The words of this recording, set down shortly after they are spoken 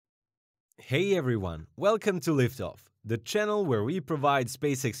Hey everyone, welcome to Liftoff, the channel where we provide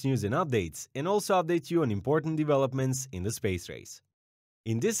SpaceX news and updates and also update you on important developments in the space race.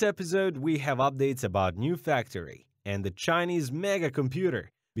 In this episode, we have updates about new factory and the Chinese mega computer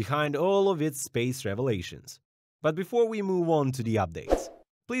behind all of its space revelations. But before we move on to the updates,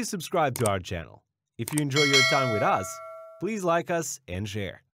 please subscribe to our channel. If you enjoy your time with us, please like us and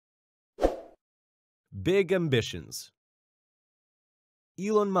share. Big ambitions.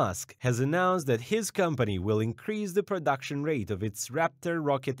 Elon Musk has announced that his company will increase the production rate of its Raptor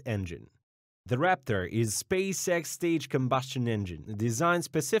rocket engine. The Raptor is SpaceX stage-combustion engine designed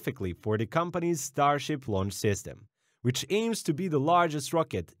specifically for the company's Starship launch system, which aims to be the largest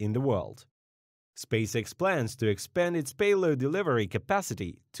rocket in the world. SpaceX plans to expand its payload delivery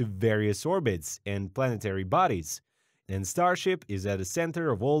capacity to various orbits and planetary bodies, and Starship is at the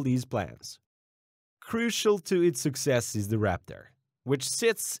center of all these plans. Crucial to its success is the Raptor, which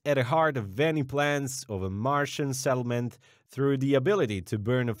sits at the heart of any plans of a Martian settlement through the ability to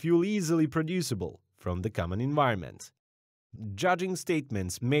burn a fuel easily producible from the common environment. Judging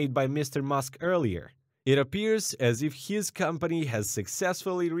statements made by Mr. Musk earlier, it appears as if his company has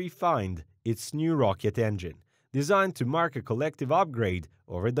successfully refined its new rocket engine, designed to mark a collective upgrade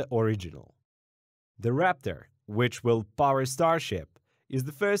over the original. The Raptor, which will power Starship, is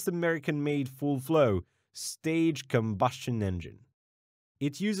the first American-made full-flow stage-combustion engine.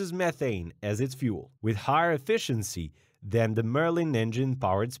 It uses methane as its fuel, with higher efficiency than the Merlin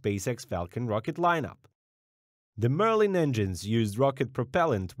engine-powered SpaceX Falcon rocket lineup. The Merlin engines used rocket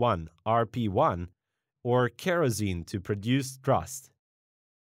propellant 1, RP-1, or kerosene to produce thrust.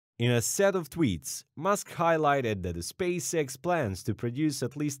 In a set of tweets, Musk highlighted that the SpaceX plans to produce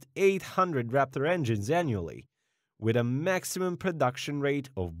at least 800 Raptor engines annually, with a maximum production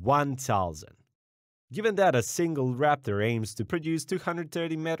rate of 1,000. Given that a single Raptor aims to produce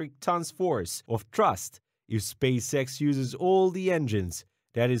 230 metric tons force of thrust, if SpaceX uses all the engines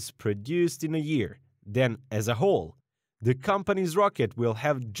that is produced in a year, then as a whole, the company's rocket will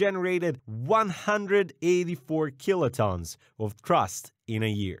have generated 184 kilotons of thrust in a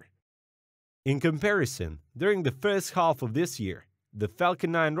year. In comparison, during the first half of this year, the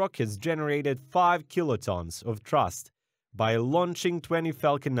Falcon 9 rockets generated 5 kilotons of thrust by launching 20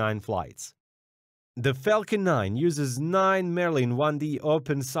 Falcon 9 flights. The Falcon 9 uses 9 Merlin 1D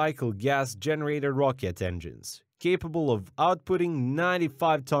open-cycle gas generator rocket engines, capable of outputting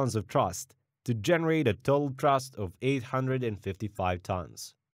 95 tons of thrust to generate a total thrust of 855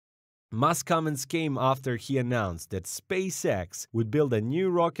 tons. Musk's comments came after he announced that SpaceX would build a new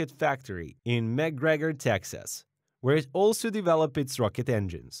rocket factory in McGregor, Texas, where it also developed its rocket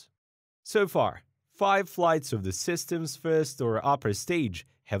engines. So far, 5 flights of the system's first or upper stage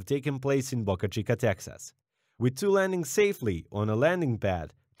have taken place in Boca Chica, Texas, with 2 landing safely on a landing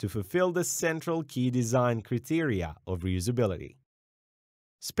pad to fulfill the central key design criteria of reusability.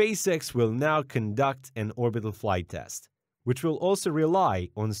 SpaceX will now conduct an orbital flight test, which will also rely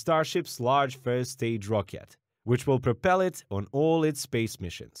on Starship's large first-stage rocket, which will propel it on all its space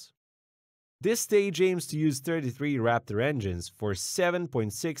missions. This stage aims to use 33 Raptor engines for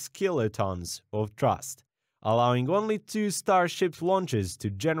 7.6 kilotons of thrust, allowing only 2 Starship launches to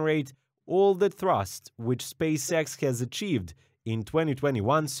generate all the thrust which SpaceX has achieved in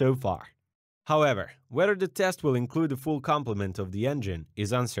 2021 so far. However, whether the test will include a full complement of the engine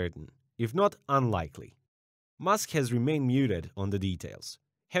is uncertain, if not unlikely. Musk has remained muted on the details,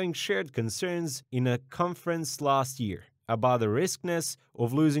 having shared concerns in a conference last year about the riskiness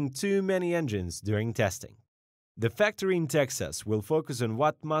of losing too many engines during testing. The factory in Texas will focus on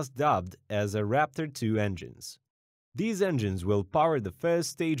what Musk dubbed as a Raptor 2 engines. These engines will power the first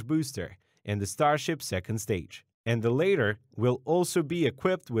stage booster and the Starship second stage, and the later will also be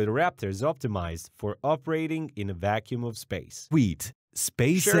equipped with Raptors optimized for operating in a vacuum of space. Tweet.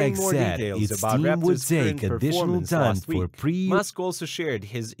 SpaceX said its team would take additional time for Musk also shared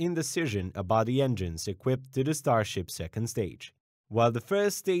his indecision about the engines equipped to the Starship second stage. While the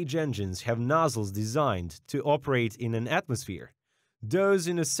first stage engines have nozzles designed to operate in an atmosphere, those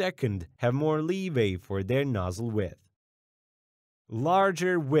in the second have more leeway for their nozzle width.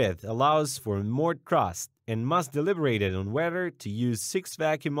 Larger width allows for more thrust, and Musk deliberated on whether to use 6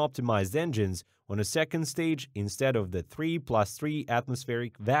 vacuum-optimized engines on a second stage instead of the 3+3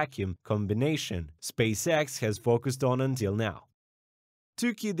 atmospheric vacuum combination SpaceX has focused on until now.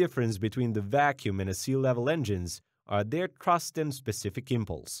 2 key differences between the vacuum and a sea-level engines are their thrust and specific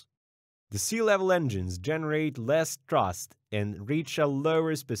impulse. The sea-level engines generate less thrust and reach a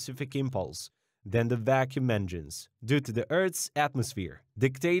lower specific impulse than the vacuum engines due to the Earth's atmosphere,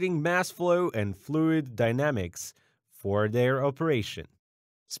 dictating mass flow and fluid dynamics for their operation.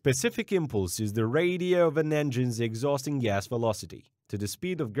 Specific impulse is the ratio of an engine's exhausting gas velocity to the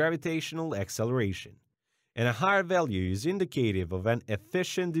speed of gravitational acceleration, and a higher value is indicative of an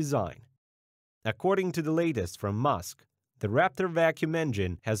efficient design. According to the latest from Musk, the Raptor vacuum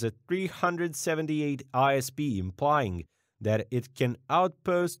engine has a 378 ISP, implying that it can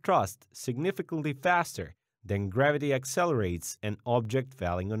outpost thrust significantly faster than gravity accelerates an object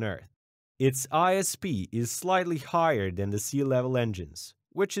falling on Earth. Its ISP is slightly higher than the sea-level engines,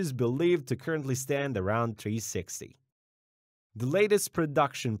 which is believed to currently stand around 360. The latest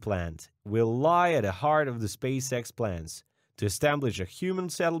production plant will lie at the heart of the SpaceX plans to establish a human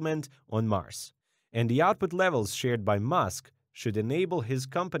settlement on Mars, and the output levels shared by Musk should enable his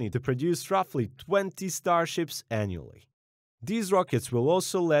company to produce roughly 20 Starships annually. These rockets will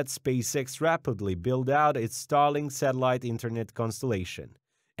also let SpaceX rapidly build out its Starlink satellite internet constellation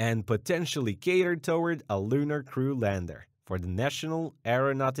and potentially cater toward a lunar crew lander for the National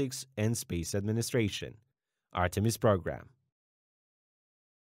Aeronautics and Space Administration Artemis program.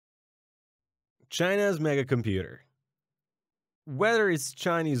 China's megacomputer. Whether it's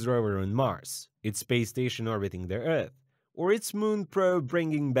Chinese rover on Mars, its space station orbiting the Earth, or its moon probe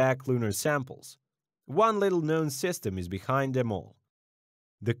bringing back lunar samples, one little-known system is behind them all.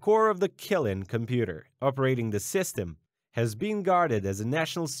 The core of the Kirin computer operating the system has been guarded as a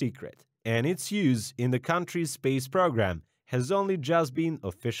national secret, and its use in the country's space program has only just been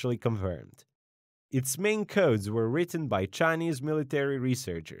officially confirmed. Its main codes were written by Chinese military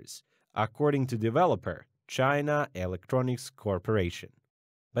researchers, according to developer China Electronics Corporation.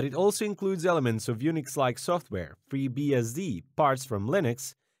 But it also includes elements of Unix-like software, FreeBSD, parts from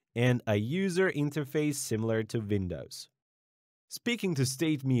Linux, and a user interface similar to Windows. Speaking to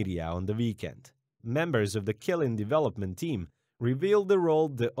state media on the weekend, members of the Kirin development team revealed the role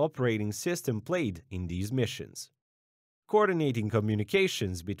the operating system played in these missions. Coordinating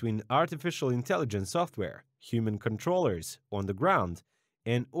communications between artificial intelligence software, human controllers on the ground,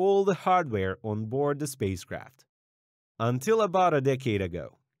 and all the hardware on board the spacecraft. Until about a decade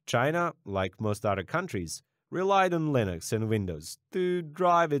ago, China, like most other countries, relied on Linux and Windows to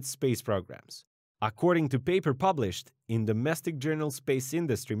drive its space programs, according to a paper published in domestic journal Space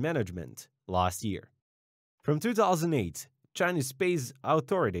Industry Management last year. From 2008, Chinese space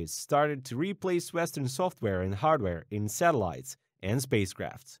authorities started to replace Western software and hardware in satellites and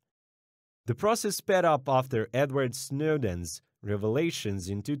spacecrafts. The process sped up after Edward Snowden's revelations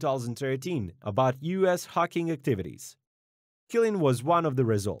in 2013 about US hacking activities. Kirin was one of the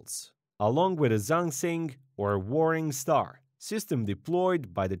results, along with a Zhangsing or Warring Star system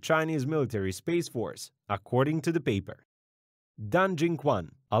deployed by the Chinese military space force, according to the paper. Dan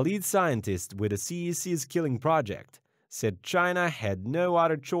Jingquan, a lead scientist with the CEC's Kirin project, said China had no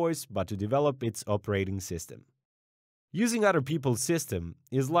other choice but to develop its operating system. Using other people's system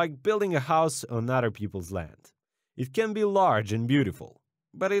is like building a house on other people's land. It can be large and beautiful,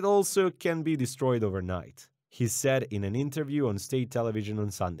 but it also can be destroyed overnight, he said in an interview on state television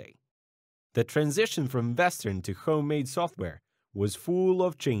on Sunday. The transition from Western to homemade software was full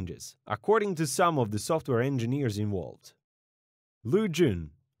of changes, according to some of the software engineers involved. Lu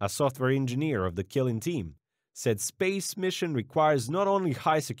Jun, a software engineer of the Kirin team, said space mission requires not only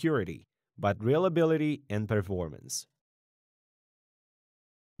high security, but reliability and performance.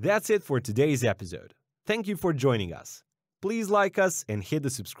 That's it for today's episode. Thank you for joining us. Please like us and hit the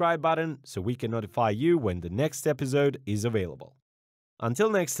subscribe button so we can notify you when the next episode is available. Until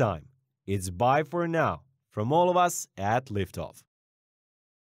next time, it's bye for now from all of us at Liftoff.